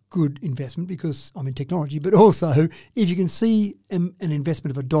a good investment because I'm in technology, but also if you can see an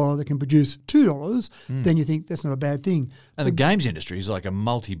investment of $1 that can produce $2, then you think that's not a bad thing. And the games industry is like a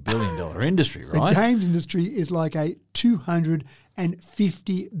multi-billion-dollar industry, right? The games industry is like a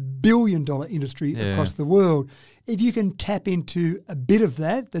 $250 billion industry across the world. If you can tap into a bit of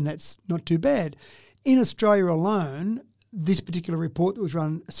that, then that's not too bad. In Australia alone, this particular report that was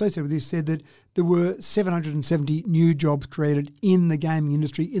run associated with this said that there were 770 new jobs created in the gaming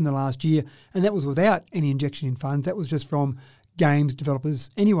industry in the last year, and that was without any injection in funds. That was just from games developers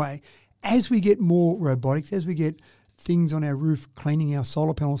anyway. As we get more robotics, as we get things on our roof cleaning our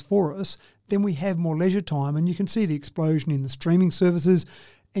solar panels for us, then we have more leisure time, and you can see the explosion in the streaming services,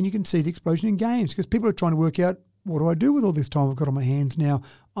 and you can see the explosion in games because people are trying to work out, what do I do with all this time I've got on my hands now?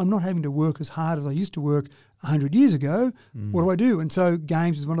 I'm not having to work as hard as I used to work 100 years ago. What do I do? And so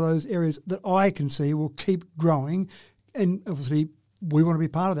games is one of those areas that I can see will keep growing, and obviously we want to be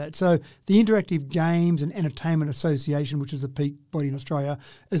part of that. So the Interactive Games and Entertainment Association, which is the peak body in Australia,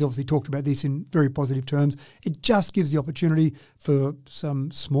 has obviously talked about this in very positive terms. It just gives the opportunity for some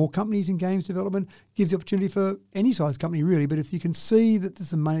small companies in games development, gives the opportunity for any size company really, but if you can see that there's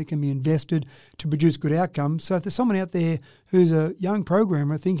some money that can be invested to produce good outcomes. So if there's someone out there who's a young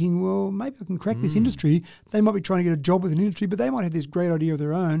programmer thinking, well, maybe I can crack this industry, they might be trying to get a job with an industry, but they might have this great idea of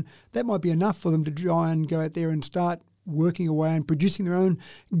their own. That might be enough for them to try and go out there and start working away and producing their own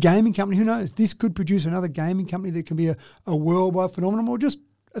gaming company. Who knows? This could produce another gaming company that can be a worldwide phenomenon or just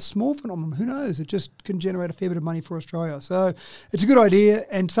a small phenomenon. Who knows? It just can generate a fair bit of money for Australia. So it's a good idea,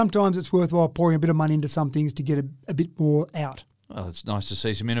 and sometimes it's worthwhile pouring a bit of money into some things to get a bit more out. Well, it's nice to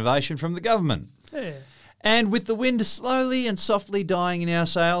see some innovation from the government. Yeah. And with the wind slowly and softly dying in our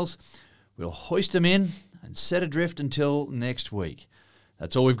sails, we'll hoist them in and set adrift until next week.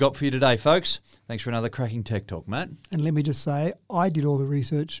 That's all we've got for you today, folks. Thanks for another cracking Tech Talk, Matt. And let me just say, I did all the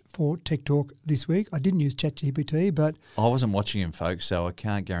research for Tech Talk this week. I didn't use ChatGPT, but I wasn't watching him, folks, so I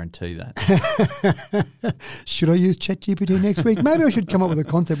can't guarantee that. should I use ChatGPT next week? Maybe I should come up with a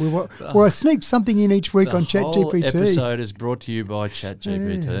concept where I sneak something in each week on ChatGPT. The whole episode is brought to you by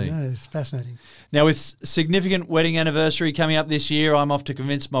ChatGPT. Yeah, no, it's fascinating. Now, with significant wedding anniversary coming up this year, I'm off to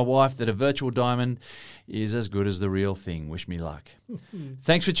convince my wife that a virtual diamond is as good as the real thing. Wish me luck.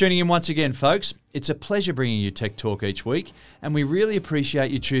 Thanks for tuning in once again, folks. It's a pleasure bringing you Tech Talk each week, and we really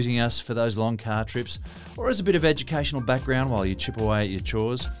appreciate you choosing us for those long car trips, or as a bit of educational background while you chip away at your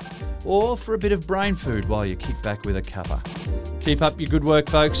chores, or for a bit of brain food while you kick back with a cuppa. Keep up your good work,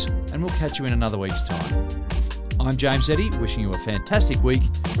 folks, and we'll catch you in another week's time. I'm James Eddy, wishing you a fantastic week.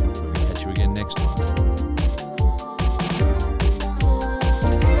 We'll catch you again next time.